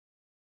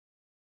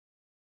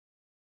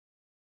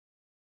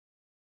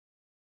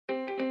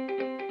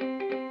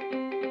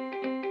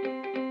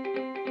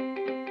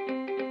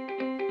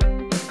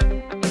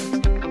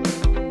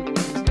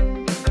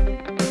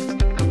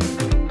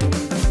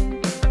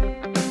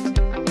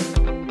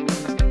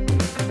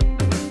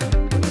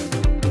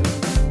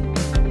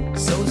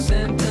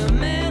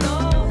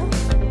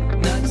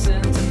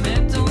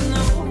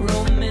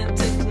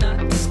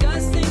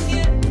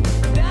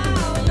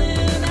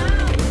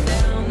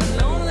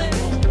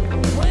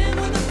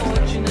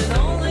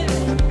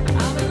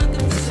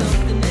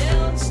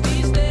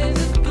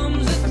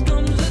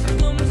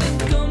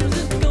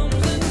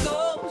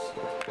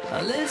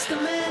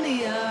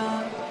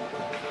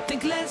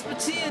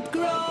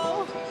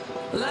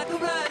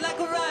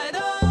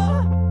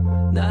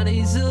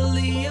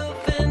easily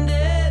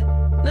offended,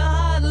 know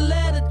how to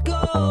let it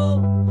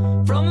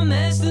go. From a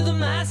mess to the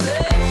masses, a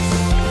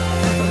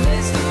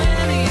list of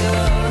many,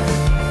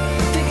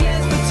 think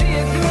less but see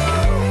it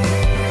grow.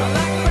 I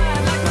like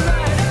a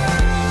ride,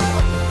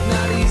 oh,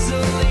 not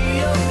easily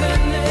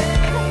offended,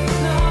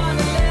 know how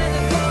to let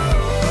it go.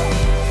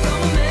 From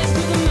a mess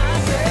to the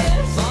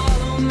masses,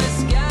 follow me,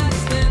 sky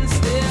stand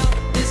still,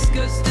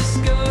 discuss,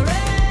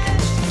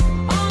 discourage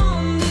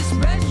on this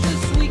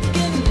precious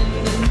weekend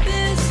and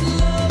this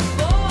love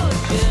for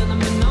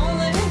gentlemen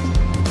only,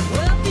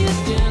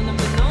 wealthiest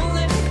gentlemen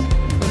only.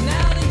 But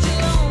now that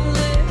you're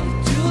lonely,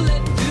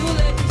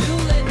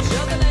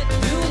 juggle it,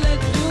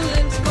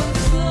 let's go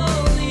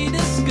slowly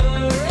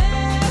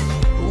discourage.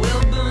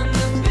 We'll burn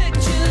the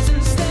pictures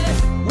instead.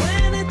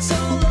 When it's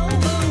all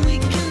over, we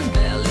can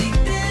barely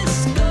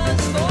discuss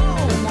for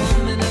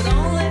 1 minute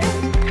only.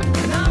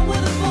 Not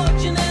with a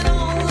fortunate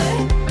only.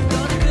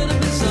 Thought it could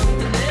have been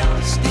something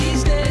else.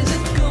 These days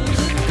it comes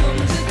and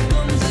goes.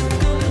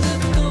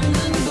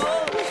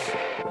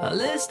 A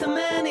list of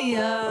many,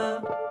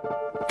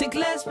 think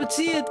less but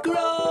see it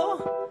grow.